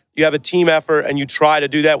is you have a team effort and you try to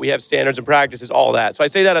do that. We have standards and practices, all that. So I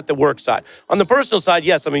say that at the work side. On the personal side,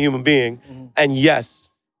 yes, I'm a human being. Mm-hmm. And yes,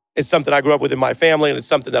 it's something I grew up with in my family and it's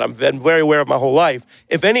something that I've been very aware of my whole life.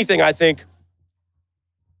 If anything, I think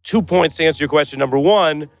 2 points to answer your question. Number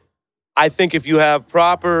one, I think if you have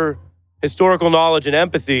proper historical knowledge and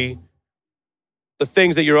empathy, the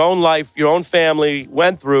things that your own life, your own family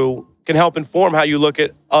went through can help inform how you look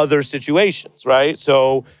at other situations, right?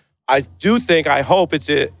 So I do think, I hope it's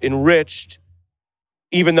enriched,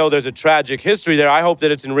 even though there's a tragic history there, I hope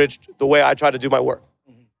that it's enriched the way I try to do my work.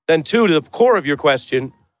 Mm-hmm. Then two, to the core of your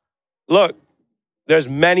question, look, there's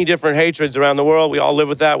many different hatreds around the world. We all live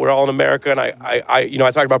with that. We're all in America. And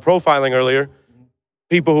I talked about profiling earlier. Mm-hmm.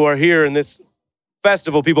 People who are here in this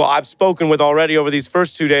festival, people I've spoken with already over these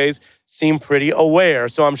first 2 days seem pretty aware.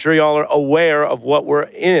 So I'm sure y'all are aware of what we're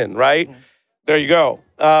in, right? Mm-hmm. There you go.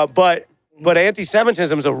 But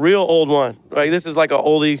anti-Semitism is a real old one, right? This is like a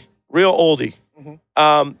real oldie.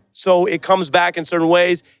 Mm-hmm. So it comes back in certain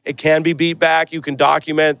ways. It can be beat back. You can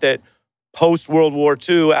document that post-World War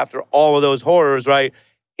II, after all of those horrors, right?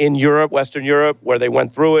 In Europe, Western Europe, where they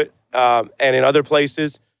went through it, and in other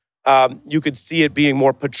places, you could see it being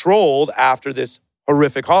more patrolled after this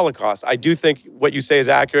horrific Holocaust. I do think what you say is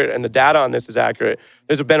accurate and the data on this is accurate.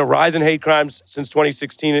 There's been a rise in hate crimes since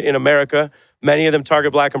 2016 in America. Many of them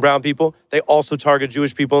target black and brown people. They also target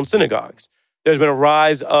Jewish people in synagogues. There's been a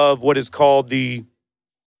rise of what is called the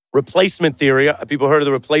replacement theory. People heard of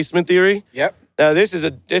the replacement theory? Yep. Now, this is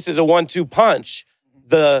a 1-2 punch.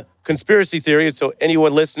 The conspiracy theory, so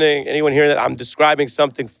anyone listening, anyone hearing that, I'm describing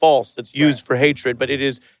something false that's used for hatred, but it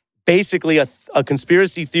is basically a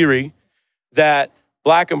conspiracy theory that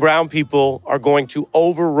black and brown people are going to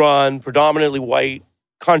overrun predominantly white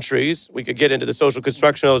countries. We could get into the social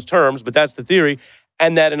construction of those terms, but that's the theory.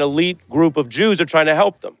 And that an elite group of Jews are trying to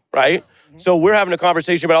help them, right? So we're having a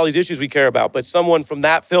conversation about all these issues we care about, but someone from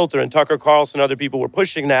that filter, and Tucker Carlson and other people were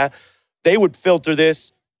pushing that, they would filter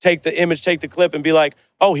this, take the image, take the clip, and be like,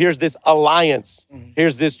 oh, here's this alliance.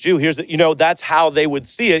 Here's this Jew. That's how they would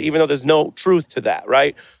see it, even though there's no truth to that,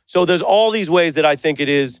 right? So there's all these ways that I think it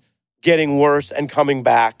is getting worse and coming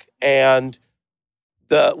back. And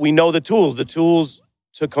we know the tools. The tools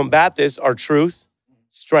to combat this are truth,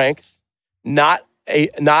 strength, not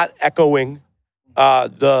echoing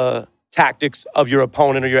the tactics of your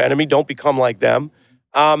opponent or your enemy. Don't become like them.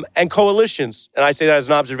 And coalitions. And I say that as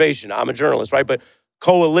an observation. I'm a journalist, right? But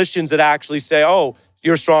coalitions that actually say, oh,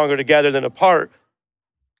 you're stronger together than apart,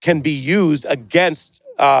 can be used against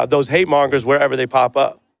those hate mongers wherever they pop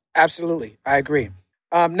up. Absolutely. I agree.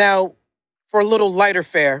 Now, for a little lighter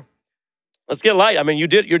fare. Let's get light. I mean,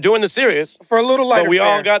 you're doing the serious. For a little lighter but we fare.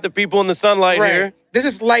 all got the people in the sunlight here. This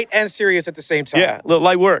is light and serious at the same time. Yeah, a little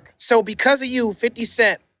light work. So because of you, 50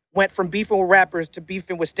 Cent went from beefing with rappers to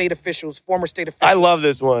beefing with state officials, former state officials. I love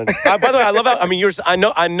this one. By the way, I love how,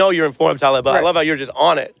 I know you're informed, Talib, but I love how you're just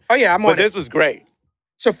on it. Oh, yeah, I'm on it. But this was great.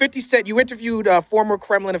 So 50 Cent, you interviewed former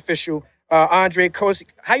Kremlin official Andrei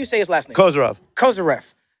how you say his last name?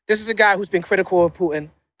 Kozyrev. This is a guy who's been critical of Putin,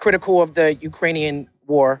 critical of the Ukrainian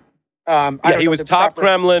war. He was top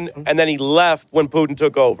Kremlin, and then he left when Putin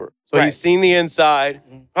took over. So he's seen the inside,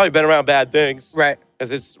 probably been around bad things. Right.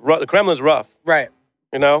 Because the Kremlin's rough. Right.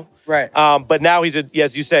 You know? Right. But now he's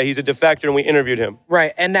as you say, he's a defector, and we interviewed him.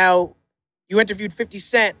 Right. And now you interviewed 50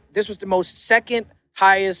 Cent. This was the most second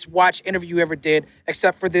highest watch interview you ever did,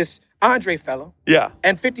 except for this Andre fellow. Yeah.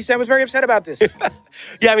 And 50 Cent was very upset about this.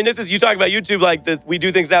 Yeah, I mean, you talk about YouTube, like we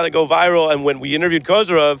do things now that go viral. And when we interviewed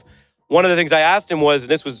Kozyrev, one of the things I asked him was,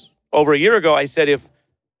 and this was over a year ago, I said, if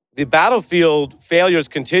the battlefield failures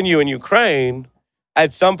continue in Ukraine,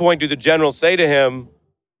 at some point do the generals say to him,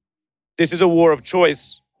 this is a war of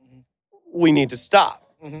choice, we need to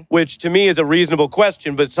stop? Which to me is a reasonable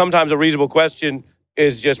question, but sometimes a reasonable question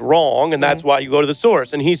is just wrong, and that's why you go to the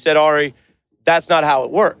source. And he said, Ari, that's not how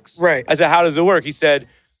it works. Right. I said, how does it work? He said,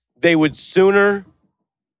 they would sooner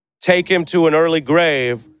take him to an early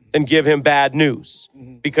grave than give him bad news,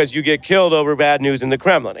 because you get killed over bad news in the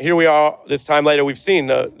Kremlin. Here we are, this time later, we've seen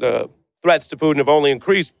the threats to Putin have only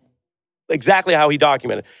increased, exactly how he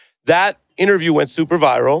documented. That interview went super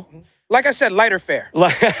viral. Like I said, lighter fare.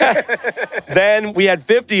 Then we had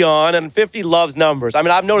 50 on, and 50 loves numbers. I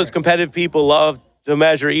mean, I've noticed competitive people love to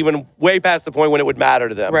measure even way past the point when it would matter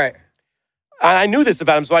to them. Right. And I knew this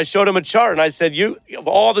about him, so I showed him a chart, and I said, of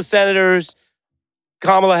all the senators,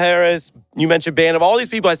 Kamala Harris, you mentioned Bannon, of all these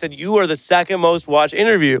people, I said, you are the second most watched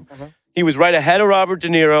interview. He was right ahead of Robert De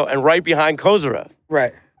Niro and right behind Kozyrev.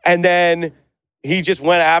 Right. And then he just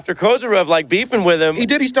went after Kozyrev, like beefing with him. He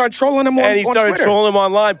did. He started trolling him on Twitter. And he started trolling him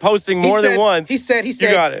online, posting more than once. He said, you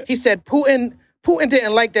got it. He said, Putin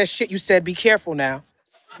didn't like that shit you said. Be careful now.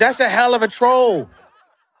 That's a hell of a troll.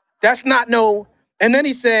 That's not no. And then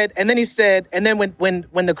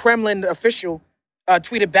when the Kremlin official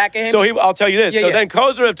tweeted back at him. So I'll tell you this. Then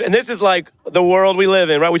Kozyrev, and this is like the world we live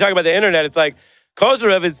in, right? We talk about the internet. It's like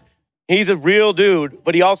Kozyrev he's a real dude,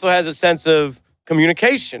 but he also has a sense of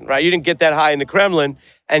communication, right? You didn't get that high in the Kremlin.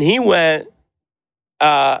 And he went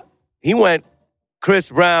Chris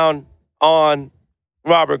Brown on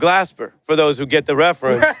Robert Glasper, for those who get the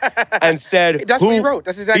reference, and said, that's what he wrote.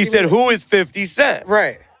 That's exactly he said, who is 50 Cent?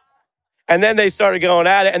 Right. And then they started going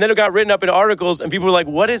at it, and then it got written up in articles, and people were like,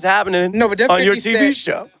 what is happening on your TV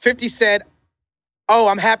show? 50 said, oh,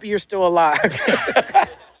 I'm happy you're still alive.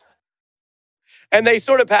 And they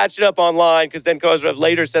sort of patched it up online, because then Kozyrev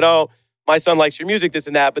later said, oh, my son likes your music, this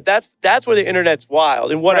and that. But that's where the internet's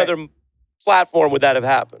wild. And what other platform would that have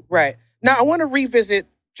happened? Right. Now, I want to revisit,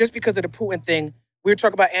 just because of the Putin thing, we were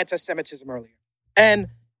talking about anti-Semitism earlier. And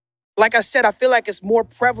like I said, I feel like it's more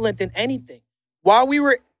prevalent than anything. While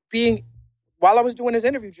I was doing this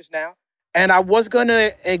interview just now, and I was going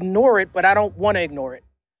to ignore it, but I don't want to ignore it.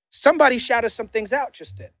 Somebody shouted some things out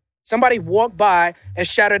just then. Somebody walked by and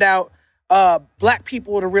shouted out, black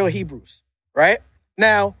people are the real Hebrews, right?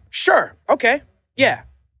 Now, sure, okay, yeah.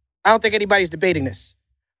 I don't think anybody's debating this.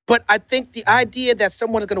 But I think the idea that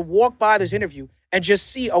someone is going to walk by this interview and just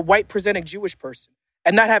see a white presenting Jewish person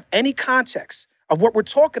and not have any context of what we're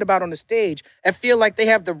talking about on the stage and feel like they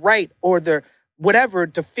have the right or the whatever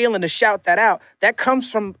to feel and to shout that out, that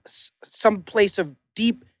comes from some place of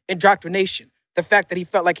deep indoctrination. The fact that he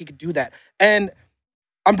felt like he could do that. And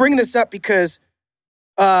I'm bringing this up because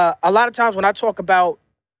a lot of times when I talk about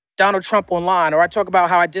Donald Trump online or I talk about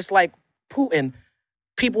how I dislike Putin,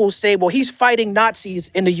 people will say, well, he's fighting Nazis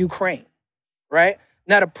in the Ukraine, right?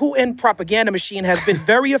 Now, the Putin propaganda machine has been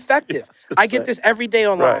very effective. I get this every day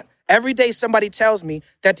online. Right. Every day somebody tells me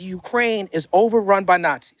that the Ukraine is overrun by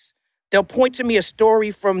Nazis. They'll point to me a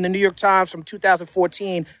story from the New York Times from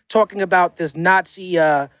 2014 talking about this Nazi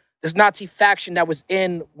faction that was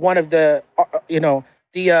in one of the,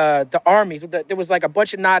 the armies. There was like a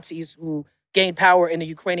bunch of Nazis who gained power in the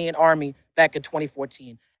Ukrainian army back in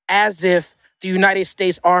 2014, as if the United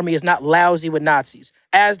States Army is not lousy with Nazis,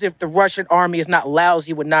 as if the Russian army is not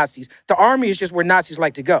lousy with Nazis. The army is just where Nazis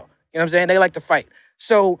like to go. You know what I'm saying? They like to fight.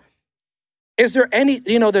 So is there any,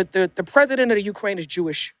 the president of the Ukraine is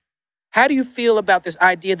Jewish. How do you feel about this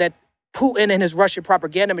idea that Putin and his Russian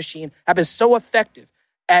propaganda machine have been so effective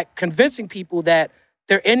at convincing people that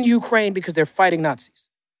they're in Ukraine because they're fighting Nazis?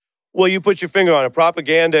 Well, you put your finger on it.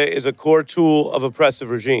 Propaganda is a core tool of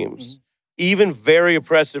oppressive regimes. Mm-hmm. Even very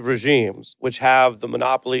oppressive regimes, which have the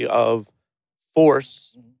monopoly of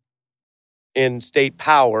force in state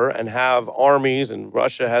power and have armies, and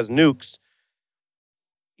Russia has nukes.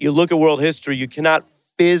 You look at world history, you cannot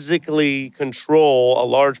physically control a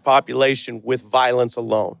large population with violence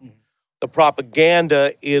alone. Mm-hmm. The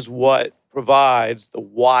propaganda is what provides the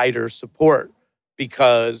wider support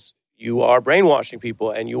because you are brainwashing people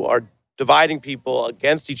and you are dividing people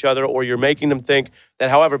against each other, or you're making them think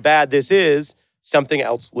that however bad this is, something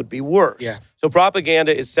else would be worse. Yeah. So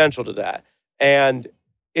propaganda is central to that. And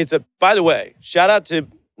by the way, shout out to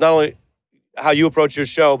not only how you approach your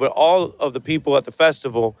show, but all of the people at the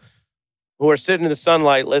festival who are sitting in the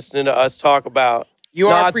sunlight listening to us talk about you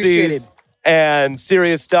are Nazis appreciated. And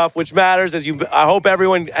serious stuff, which matters. I hope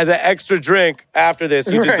everyone has an extra drink after this.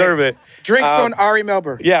 You deserve it. Drinks on Ari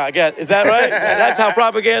Melber. Yeah, again, is that right? That's how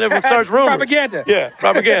propaganda starts rumors. Propaganda. Yeah,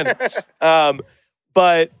 propaganda.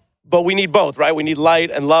 But we need both, right? We need light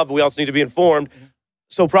and love, but we also need to be informed.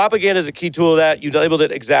 So propaganda is a key tool of that. You labeled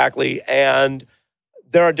it exactly. And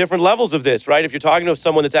there are different levels of this, right? If you're talking to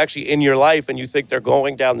someone that's actually in your life and you think they're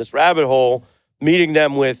going down this rabbit hole, meeting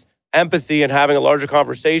them with empathy and having a larger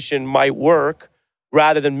conversation might work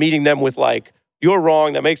rather than meeting them with like, you're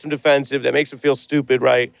wrong, that makes them defensive, that makes them feel stupid,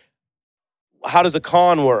 right? How does a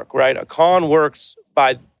con work, right? A con works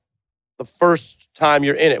by the first time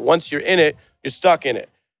you're in it. Once you're in it, you're stuck in it.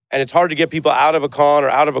 And it's hard to get people out of a con or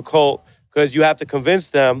out of a cult because you have to convince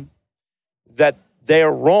them that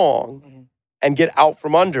they're wrong and get out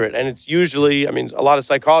from under it. And it's usually, a lot of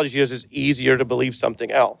psychology is it's easier to believe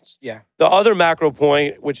something else. Yeah. The other macro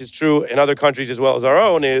point, which is true in other countries as well as our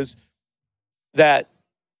own, is that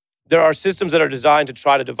there are systems that are designed to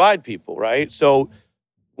try to divide people, right? So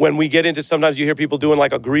when we get into, sometimes you hear people doing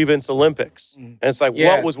like a grievance Olympics. And it's like,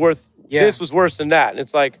 what was worth, this was worse than that. And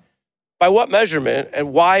it's like, by what measurement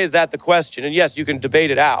and why is that the question? And yes, you can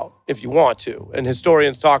debate it out if you want to. And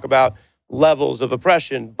historians talk about levels of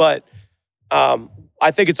oppression, but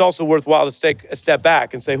I think it's also worthwhile to take a step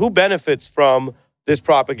back and say, who benefits from this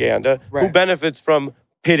propaganda? Right. Who benefits from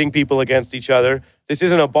pitting people against each other? This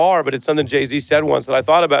isn't a bar, but it's something Jay-Z said once that I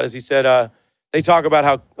thought about. Is he said, they talk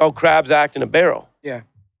about how crabs act in a barrel. Yeah.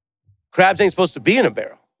 Crabs ain't supposed to be in a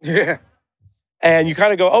barrel. Yeah. And you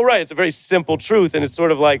kind of go, oh, right, it's a very simple truth. And it's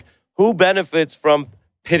sort of like, who benefits from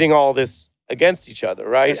pitting all this against each other,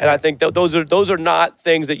 right? And I think those are not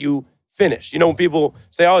things that you finish. When people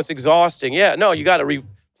say, oh, it's exhausting. Yeah, no, you got to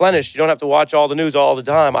replenish. You don't have to watch all the news all the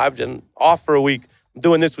time. I've been off for a week. I'm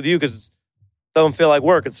doing this with you because it doesn't feel like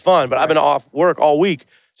work. It's fun, but I've been off work all week.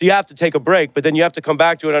 So you have to take a break, but then you have to come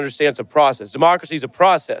back to it and understand it's a process. Democracy is a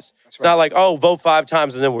process. It's not like, oh, vote 5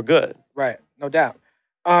 times and then we're good. Right, no doubt.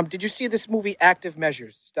 Did you see this movie, Active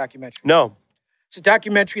Measures, this documentary? No. It's a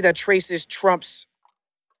documentary that traces Trump's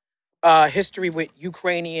history with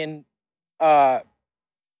Ukrainian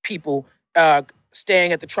people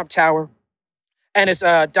staying at the Trump Tower. And it's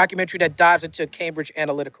a documentary that dives into Cambridge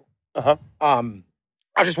Analytica. Uh-huh.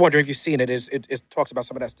 I was just wondering if you've seen it. It talks about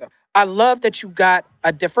some of that stuff. I love that you got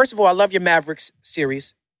first of all, I love your Mavericks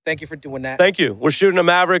series. Thank you for doing that. Thank you. We're shooting a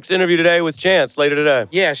Mavericks interview today with Chance later today.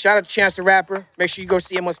 Yeah, shout out to Chance the Rapper. Make sure you go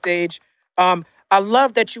see him on stage. I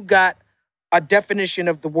love that you got a definition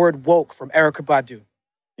of the word woke from Erykah Badu.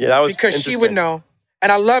 Yeah, that was because she would know.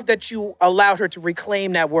 And I love that you allowed her to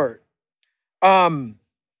reclaim that word. And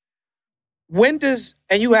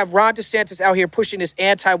you have Ron DeSantis out here pushing this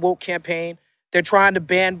anti-woke campaign. They're trying to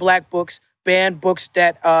ban black books, ban books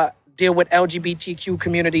that deal with LGBTQ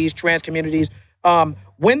communities, trans communities.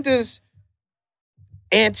 When does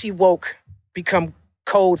anti-woke become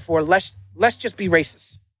code for let's just be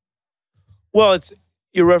racist? Well,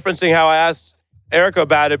 you're referencing how I asked Erica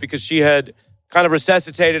about it because she had kind of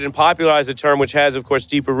resuscitated and popularized the term, which has, of course,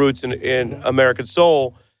 deeper roots in American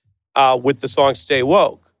soul with the song Stay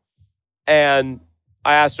Woke. And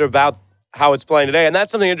I asked her about how it's playing today. And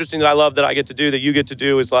that's something interesting that I love that I get to do, that you get to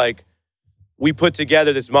do, is like, we put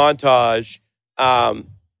together this montage.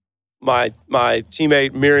 My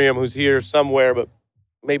teammate Miriam, who's here somewhere, but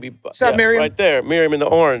maybe what's up, Miriam? Right there, Miriam in the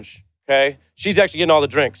orange. Okay, she's actually getting all the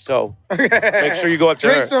drinks, so make sure you go up to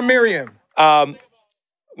drinks her. or Miriam?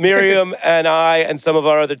 Miriam and I and some of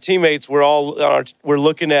our other teammates we're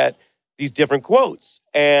looking at these different quotes,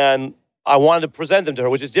 and I wanted to present them to her,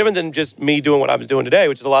 which is different than just me doing what I've been doing today,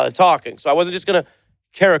 which is a lot of talking. So I wasn't just going to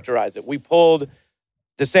characterize it. We pulled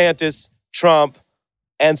DeSantis, Trump,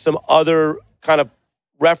 and some other kind of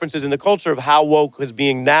references in the culture of how woke is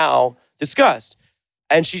being now discussed.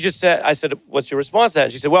 And she just said, I said, what's your response to that?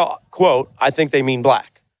 And she said, well, quote, I think they mean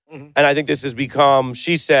black. And I think this has become,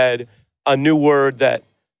 she said, a new word that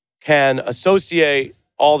can associate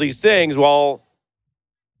all these things while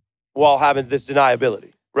having this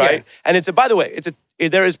deniability, right? Yeah. And by the way,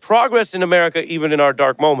 there is progress in America even in our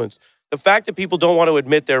dark moments. The fact that people don't want to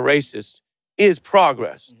admit they're racist is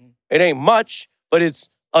progress. It ain't much, but it's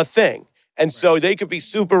a thing. And so they could be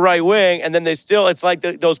super right-wing, and then it's like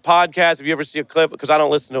those podcasts, if you ever see a clip, because I don't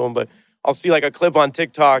listen to them, but I'll see like a clip on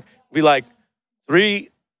TikTok, be like 3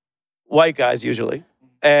 white guys usually,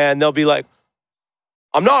 and they'll be like,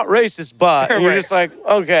 I'm not racist, but, and you're just like,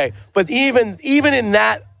 okay. But even in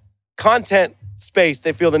that content space,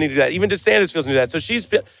 they feel the need to do that. Even DeSantis feels the need to do that. So she's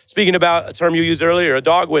speaking about a term you used earlier, a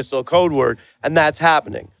dog whistle, a code word, and that's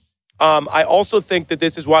happening. I also think that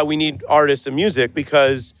this is why we need artists and music,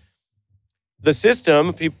 because the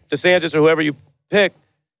system, DeSantis or whoever you pick,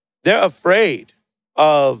 they're afraid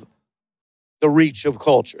of the reach of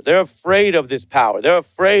culture. They're afraid of this power. They're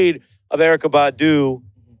afraid of Erykah Badu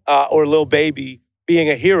or Lil Baby being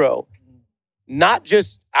a hero, not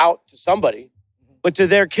just out to somebody, but to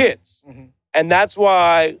their kids. And that's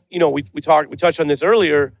why, we touched on this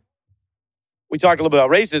earlier. We talked a little bit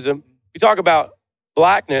about racism. We talk about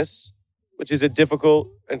blackness, which is a difficult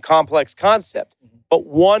and complex concept. But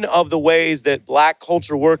one of the ways that black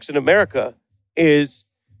culture works in America is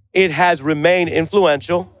it has remained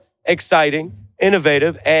influential, exciting,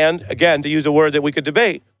 innovative, and, again, to use a word that we could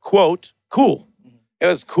debate, quote, cool. It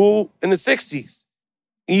was cool in the 60s.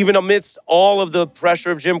 Even amidst all of the pressure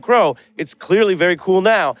of Jim Crow, it's clearly very cool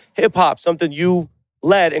now. Hip-hop, something you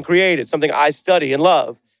led and created, something I study and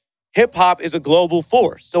love. Hip-hop is a global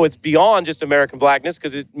force, so it's beyond just American blackness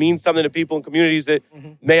because it means something to people in communities that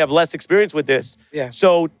may have less experience with this. Yeah.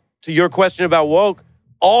 So to your question about woke,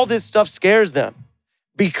 all this stuff scares them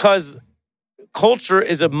because culture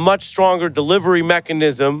is a much stronger delivery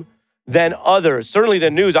mechanism than others, certainly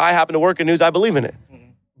than news. I happen to work in news. I believe in it.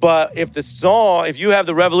 But if you have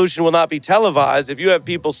the revolution will not be televised, if you have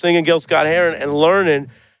people singing Gil Scott-Heron and learning,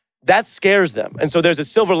 that scares them. And so there's a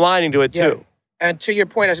silver lining to it too. Yeah. And to your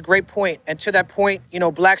point, that's a great point. And to that point,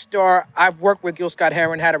 Black Star, I've worked with Gil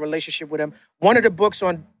Scott-Heron, had a relationship with him. One of the books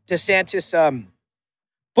on DeSantis'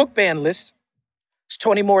 book ban list is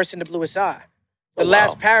Toni Morrison, The Bluest Eye. The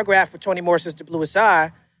last paragraph for Toni Morrison's The Bluest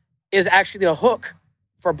Eye is actually the hook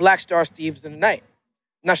for Black Star Thieves in the Night.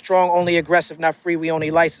 Not strong, only aggressive, not free, we only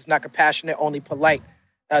license, not compassionate, only polite.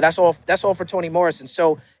 That's all for Toni Morrison.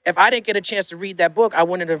 So if I didn't get a chance to read that book, I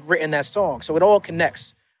wouldn't have written that song. So it all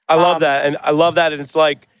connects. I love that. And I love that. And it's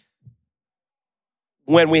like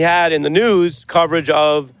when we had in the news coverage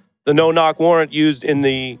of the no-knock warrant used in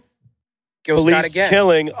the police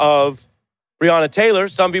killing of Breonna Taylor,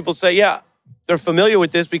 some people say, yeah, they're familiar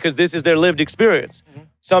with this because this is their lived experience.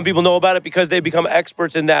 Some people know about it because they become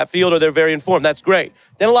experts in that field or they're very informed. That's great.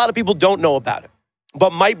 Then a lot of people don't know about it,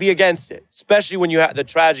 but might be against it, especially when you have the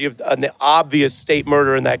tragedy of the obvious state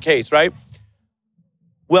murder in that case, right?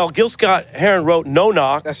 Well, Gil Scott-Heron wrote No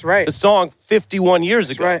Knock. That's right. The song 51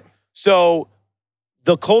 years ago. That's right. So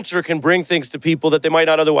the culture can bring things to people that they might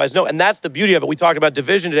not otherwise know. And that's the beauty of it. We talked about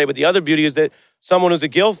division today, but the other beauty is that someone who's a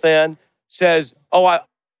Gil fan says,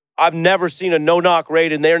 I've never seen a No Knock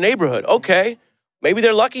raid in their neighborhood. Okay, maybe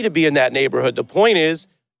they're lucky to be in that neighborhood. The point is,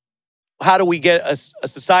 how do we get a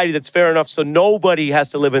society that's fair enough so nobody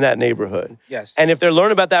has to live in that neighborhood? Yes. And if they're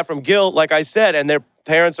learning about that from Gil, like I said, and their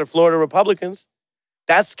parents are Florida Republicans,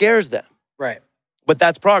 that scares them. Right. But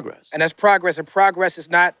that's progress. And that's progress. And progress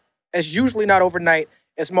is usually not overnight.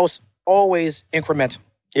 It's most always incremental.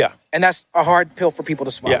 Yeah. And that's a hard pill for people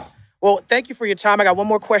to swallow. Yeah. Well, thank you for your time. I got one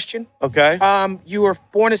more question. Okay. You were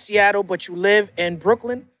born in Seattle, but you live in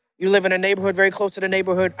Brooklyn. You live in a neighborhood very close to the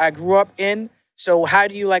neighborhood I grew up in. So how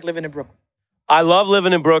do you like living in Brooklyn? I love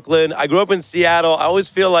living in Brooklyn. I grew up in Seattle. I always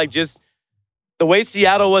feel like just the way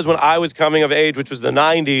Seattle was when I was coming of age, which was the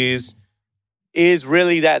 90s, is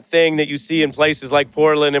really that thing that you see in places like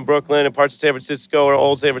Portland and Brooklyn and parts of San Francisco or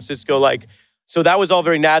old San Francisco. Like, so that was all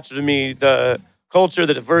very natural to me. The culture,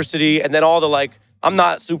 the diversity, and then all the like, I'm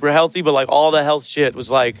not super healthy, but like all the health shit was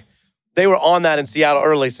like, they were on that in Seattle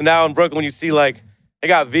early. So now in Brooklyn, when you see like, they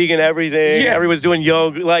got vegan everything, everyone's doing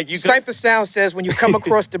yoga. Like you Cypher Sound says when you come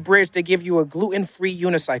across the bridge, they give you a gluten-free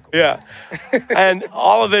unicycle. Yeah. And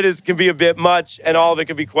all of it can be a bit much, and all of it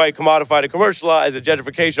can be quite commodified and commercialized, and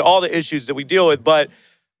gentrification, all the issues that we deal with. But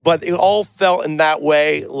it all felt in that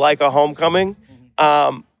way like a homecoming.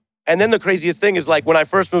 And then the craziest thing is like when I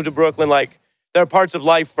first moved to Brooklyn, like there are parts of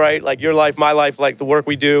life, right? Like your life, my life, like the work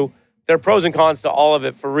we do. There are pros and cons to all of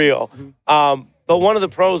it for real. But one of the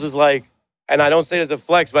pros is like, and I don't say it as a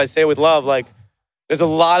flex, but I say it with love, like there's a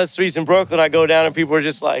lot of streets in Brooklyn I go down and people are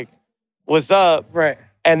just like, what's up? Right.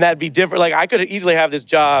 And that'd be different. Like I could easily have this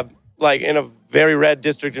job like in a very red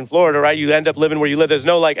district in Florida, right? You end up living where you live. There's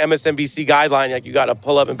no like MSNBC guideline, like you got to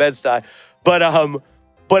pull up in Bed-Stuy.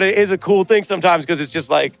 But it is a cool thing sometimes because it's just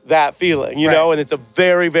like that feeling, you know? And it's a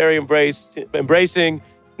very, very embracing,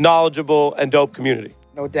 knowledgeable, and dope community.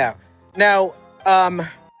 No doubt. Now,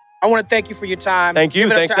 I want to thank you for your time. Thank you.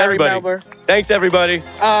 Give it up Thanks, to Ari everybody. Melber. Thanks, everybody.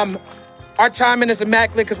 Our timing is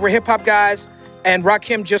immaculate because we're hip-hop guys, and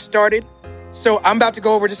Rakim just started. So I'm about to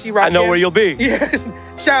go over to see Rakim. I know where you'll be. Yes.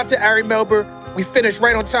 Shout out to Ari Melber. We finished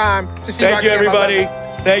right on time to see Rakim. Thank you, everybody.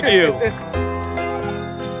 Thank you.